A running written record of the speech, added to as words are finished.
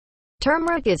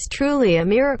Turmeric is truly a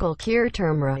miracle cure.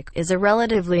 Turmeric is a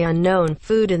relatively unknown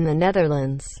food in the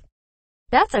Netherlands.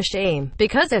 That's a shame,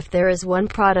 because if there is one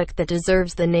product that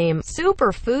deserves the name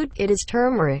superfood, it is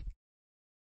turmeric.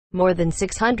 More than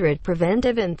 600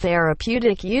 preventive and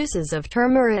therapeutic uses of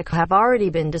turmeric have already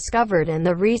been discovered, and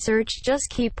the research just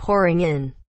keeps pouring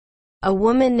in. A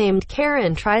woman named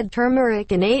Karen tried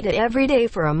turmeric and ate it every day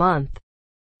for a month.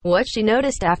 What she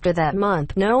noticed after that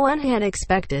month, no one had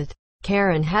expected.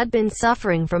 Karen had been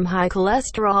suffering from high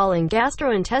cholesterol and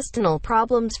gastrointestinal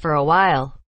problems for a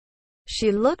while.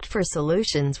 She looked for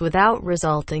solutions without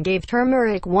result and gave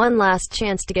turmeric one last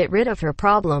chance to get rid of her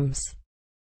problems.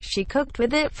 She cooked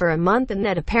with it for a month, and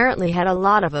that apparently had a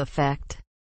lot of effect.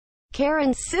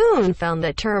 Karen soon found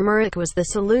that turmeric was the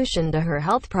solution to her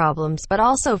health problems, but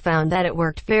also found that it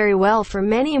worked very well for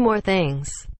many more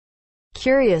things.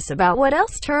 Curious about what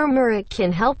else turmeric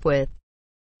can help with?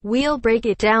 We'll break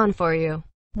it down for you.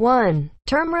 1.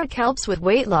 Turmeric helps with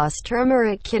weight loss.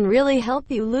 Turmeric can really help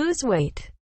you lose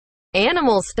weight.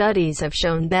 Animal studies have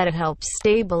shown that it helps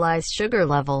stabilize sugar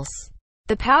levels.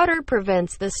 The powder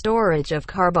prevents the storage of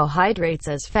carbohydrates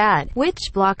as fat,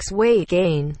 which blocks weight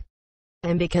gain.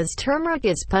 And because turmeric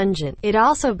is pungent, it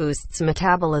also boosts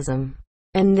metabolism.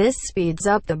 And this speeds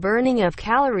up the burning of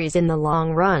calories in the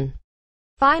long run.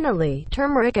 Finally,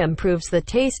 turmeric improves the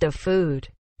taste of food.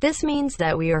 This means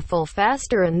that we are full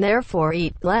faster and therefore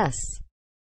eat less.